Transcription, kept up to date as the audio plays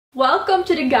Welcome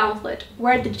to the Gauntlet,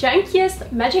 where the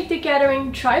jankiest Magic the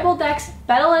Gathering tribal decks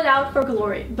battle it out for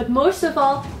glory, but most of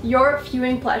all, your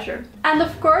viewing pleasure. And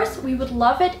of course, we would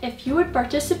love it if you would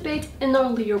participate in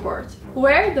our leaderboard,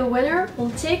 where the winner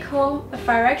will take home a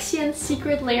Phyrexian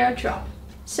Secret Lair drop.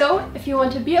 So, if you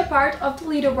want to be a part of the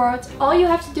leaderboard, all you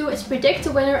have to do is predict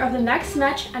the winner of the next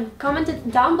match and comment it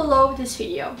down below this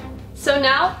video. So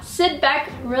now, sit back,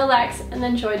 relax and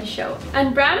enjoy the show.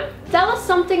 And Bram, tell us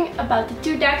something about the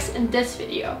two decks in this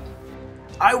video.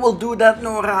 I will do that,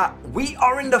 Nora. We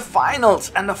are in the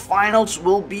finals, and the finals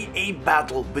will be a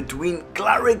battle between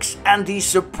Clerics and the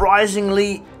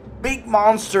surprisingly big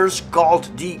monsters called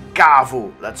the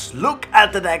Kavu. Let's look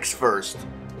at the decks first.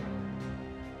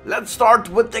 Let's start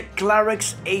with the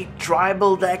Clerics, a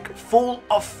tribal deck full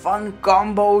of fun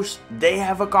combos. They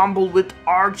have a combo with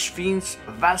Archfiend's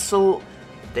Vessel,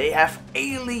 they have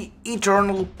Ailey,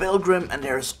 Eternal Pilgrim, and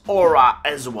there's Aura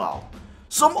as well.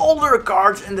 Some older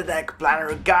cards in the deck: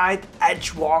 Planner Guide,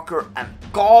 Edgewalker, and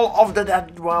Call of the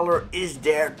Dead Dweller is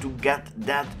there to get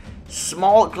that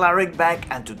small cleric back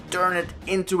and to turn it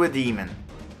into a demon.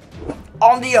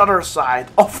 On the other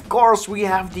side, of course, we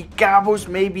have the Kavus,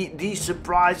 maybe the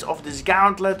surprise of this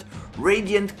gauntlet.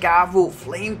 Radiant Kavu,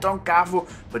 Flame Tongue Kavu,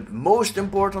 but most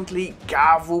importantly,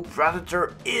 Kavu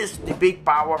Predator is the big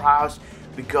powerhouse,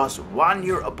 because when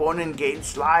your opponent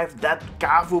gains life, that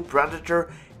Kavu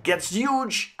Predator gets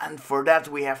huge, and for that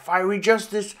we have Fiery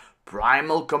Justice,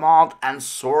 Primal Command, and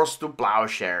Swords to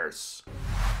Plowshares.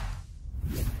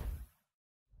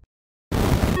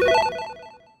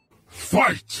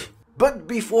 Fight! But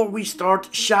before we start,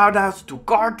 shout out to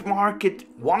CARDMARKET.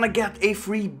 Wanna get a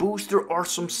free booster or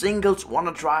some singles?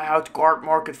 Wanna try out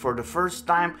CARDMARKET for the first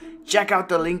time? Check out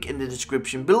the link in the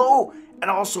description below. And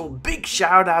also big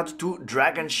shout out to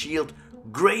Dragon Shield,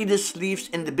 greatest sleeves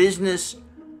in the business.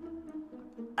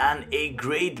 And a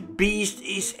great beast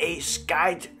is a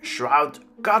Skite Shroud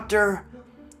Cutter.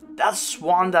 That's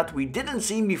one that we didn't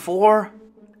see before.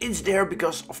 It's there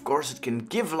because of course it can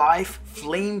give life.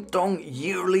 Flame Tongue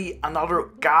yearly,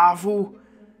 another Kavu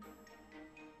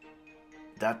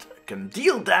that can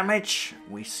deal damage.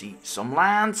 We see some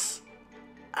lands.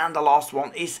 And the last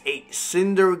one is a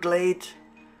Cinderglade.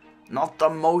 Not the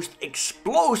most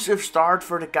explosive start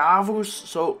for the Kavus,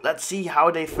 so let's see how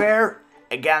they fare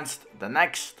against the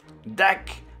next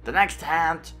deck, the next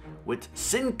hand with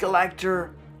Sin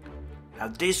Collector. Now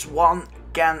this one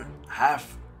can have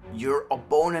your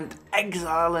opponent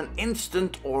exile an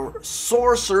instant or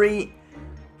sorcery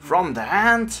from the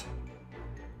hand.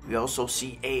 We also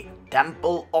see a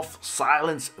Temple of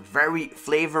Silence, very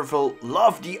flavorful.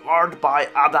 Love the art by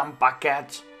Adam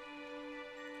Paquette.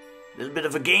 Little bit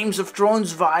of a Games of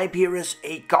Thrones vibe. Here is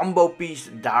a combo piece,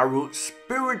 Daru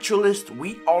Spiritualist.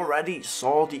 We already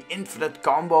saw the infinite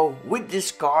combo with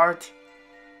this card.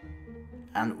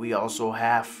 And we also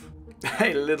have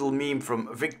a little meme from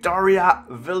Victoria,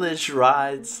 Village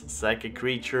Rides, sack a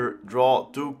creature, draw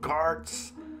 2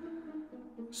 cards.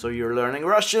 So you're learning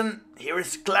Russian. Here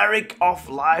is Cleric of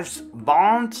Life's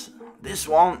Bond. This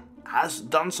one has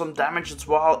done some damage as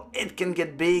well. It can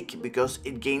get big because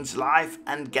it gains life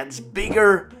and gets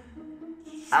bigger.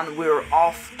 And we're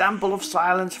off Temple of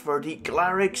Silence for the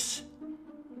Clerics.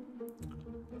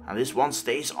 And this one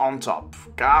stays on top.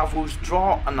 Kavus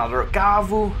draw another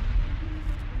Kavu.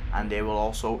 And they will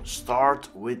also start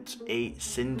with a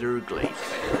Cinderglade.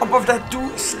 Above that,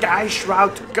 2 Sky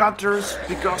Shroud Cutters,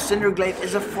 because Cinderglade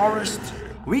is a forest.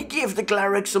 We give the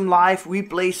Cleric some life, we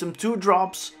play some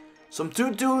 2-drops, some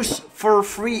 2/2s for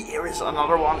free. Here is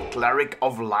another one, Cleric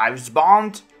of Life's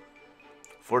Bond,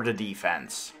 for the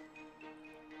defense.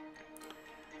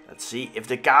 Let's see if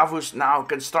the Kavus now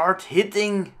can start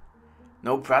hitting.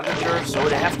 No Predator, so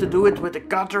they have to do it with the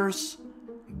Cutters.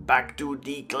 Back to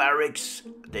the Clerics.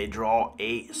 They draw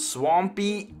a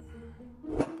Swampy.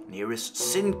 And here is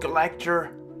Sin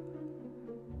Collector.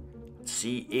 Let's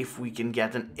see if we can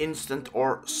get an instant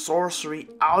or sorcery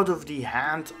out of the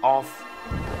hand of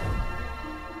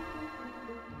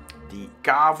the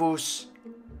Kavus.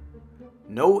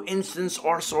 No instants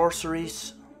or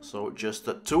sorceries, so just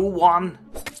a 2/1.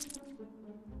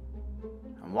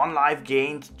 And 1 life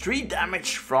gained, 3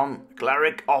 damage from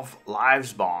Cleric of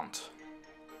Life's Bond.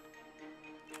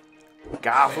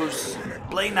 Kavus,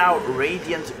 play now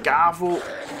Radiant Kavu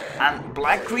and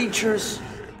black creatures.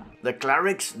 The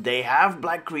Clerics, they have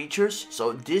black creatures,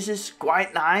 so this is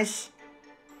quite nice.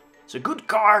 It's a good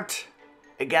card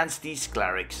against these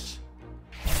Clerics.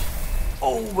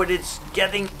 Oh, but it's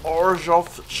getting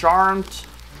Orzhov charmed.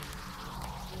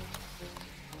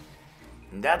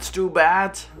 That's too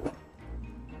bad.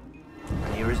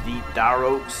 And here is the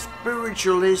Daru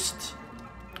Spiritualist.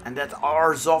 And that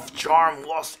Hours of Charm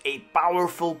was a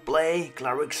powerful play.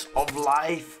 Clerics of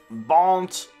Life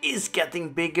Bond is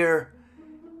getting bigger,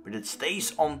 but it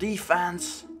stays on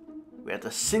defense. We had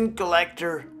a Sin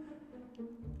Collector.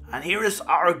 And here is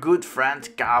our good friend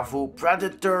Kavu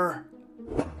Predator.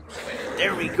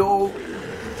 There we go.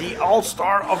 The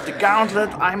all-star of the Gauntlet,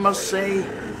 I must say.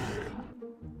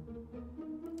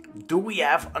 Do we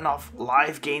have enough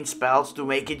life gain spells to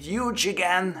make it huge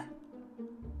again?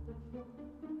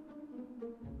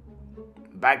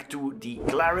 Back to the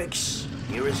Clerics.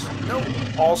 Here is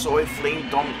also a Flame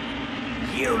Tongue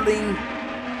Yearling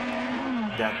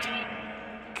that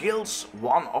kills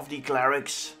one of the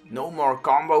Clerics. No more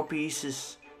combo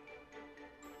pieces.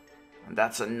 And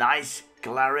that's a nice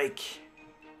Cleric.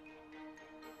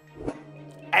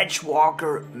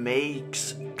 Edgewalker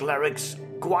makes Clerics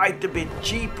quite a bit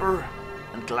cheaper.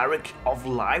 And Cleric of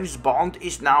Life's Bond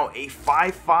is now a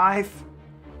 5/5.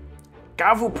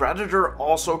 Kavu Predator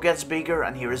also gets bigger,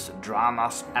 and here is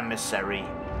Drana's Emissary.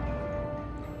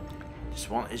 This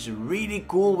one is really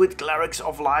cool with Clerics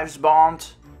of Life's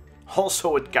Bond. Also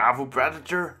with Kavu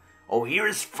Predator. Oh, here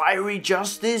is Fiery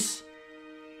Justice.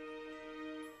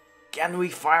 Can we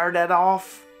fire that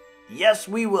off? Yes,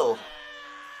 we will.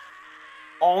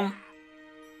 On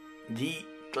the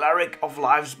Cleric of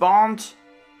Life's Bond.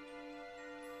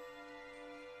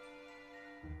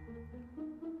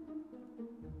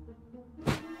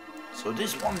 So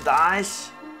this one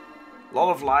dies. A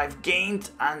lot of life gained,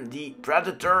 and the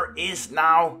Predator is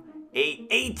now a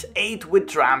 8/8 with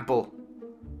Trample.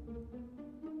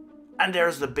 And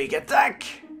there's the big attack.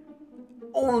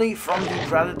 Only from the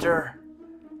Predator.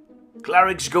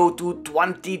 Clerics go to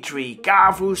 23.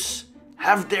 Kavus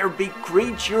have their big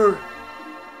creature.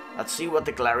 Let's see what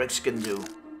the Clerics can do.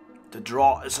 The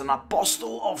draw is an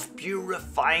Apostle of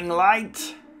Purifying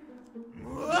Light.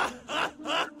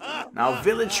 Now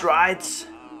Village Rites.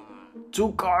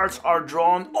 2 cards are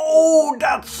drawn. Oh,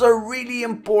 that's a really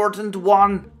important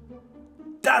one.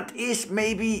 That is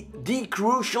maybe the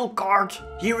crucial card.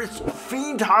 Here is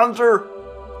Fiend Hunter.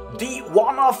 The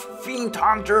one-off Fiend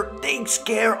Hunter takes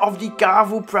care of the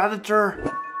Kavu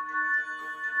Predator.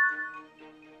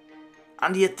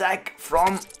 And the attack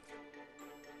from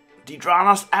the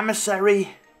Drana's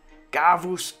Emissary.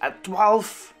 Kavus at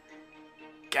 12.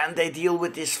 Can they deal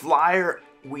with this flyer?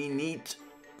 We need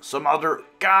some other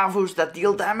Kavus that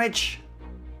deal damage.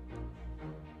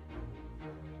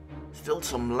 Still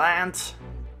some land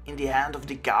in the hand of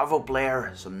the Kavu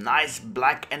player. Some nice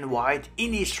black and white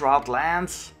Innistrad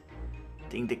lands. I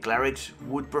think the Clerics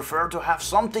would prefer to have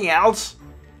something else.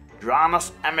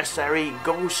 Drana's Emissary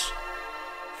goes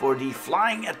for the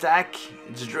flying attack.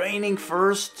 It's draining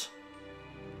first.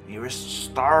 Here is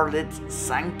Starlit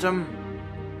Sanctum.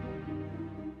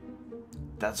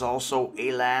 That's also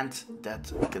a land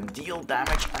that can deal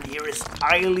damage. And here is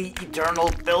Highly Eternal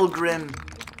Pilgrim.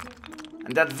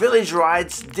 And that Village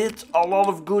Rites did a lot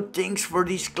of good things for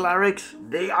these Clerics.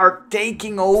 They are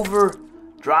taking over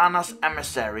Drana's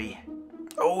Emissary.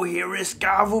 Oh, here is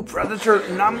Kavu Predator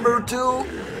number 2.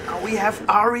 Now we have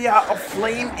Aria of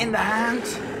Flame in the hand.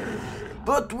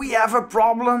 But we have a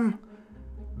problem.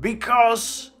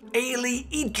 Because Highly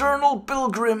Eternal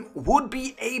Pilgrim would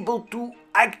be able to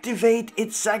activate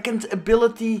its second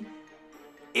ability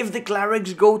if the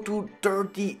Clerics go to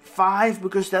 35,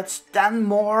 because that's 10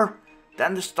 more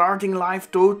than the starting life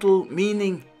total,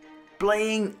 meaning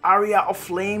playing Aria of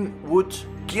Flame would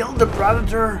kill the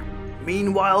Predator.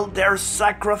 Meanwhile, they're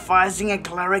sacrificing a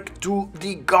Cleric to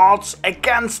the gods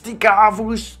against the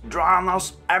Kavus.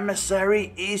 Drana's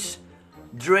Emissary is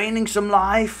draining some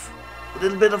life. A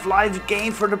little bit of life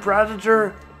gain for the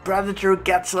Predator. Predator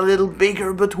gets a little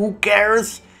bigger, but who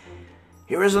cares?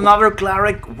 Here is another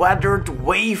Cleric, Weathered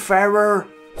Wayfarer.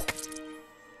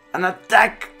 An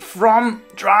attack from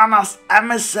Drana's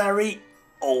Emissary.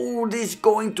 Oh, this is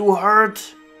going to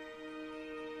hurt.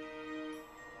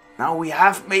 Now we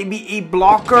have maybe a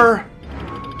blocker.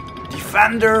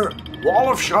 Defender,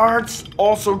 Wall of Shards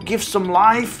also gives some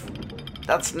life.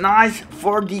 That's nice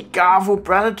for the Kavu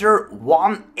Predator.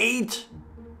 1/8.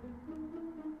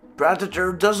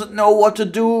 Predator doesn't know what to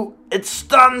do. It's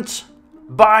stunned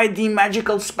by the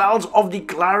magical spells of the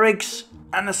Clerics.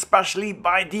 And especially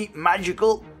by the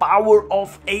magical power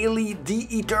of Highly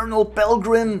the Eternal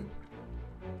Pilgrim.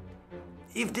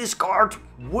 If this card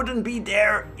wouldn't be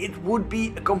there, it would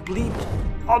be a complete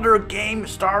other game.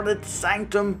 Starlit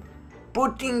Sanctum,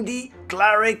 putting the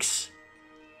Clerics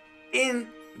in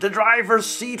the driver's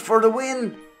seat for the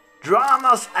win.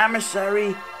 Drana's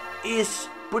Emissary is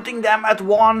putting them at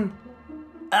 1.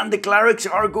 And the Clerics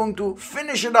are going to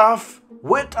finish it off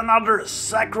with another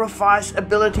sacrifice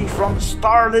ability from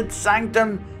Starlit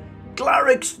Sanctum.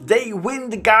 Clerics, they win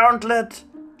the Gauntlet.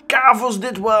 Kavus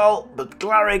did well, but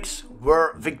Clerics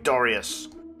were victorious.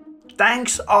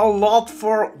 Thanks a lot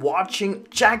for watching.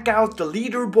 Check out the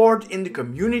leaderboard in the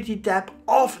community tab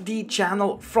of the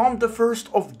channel from the 1st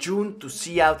of June to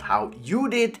see out how you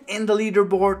did in the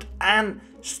leaderboard, and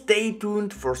stay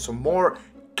tuned for some more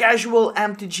casual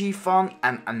MTG fun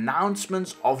and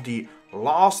announcements of the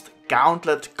last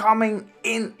Gauntlet coming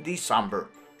in December.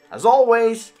 As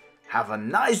always, have a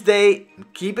nice day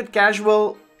and keep it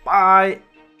casual. Bye!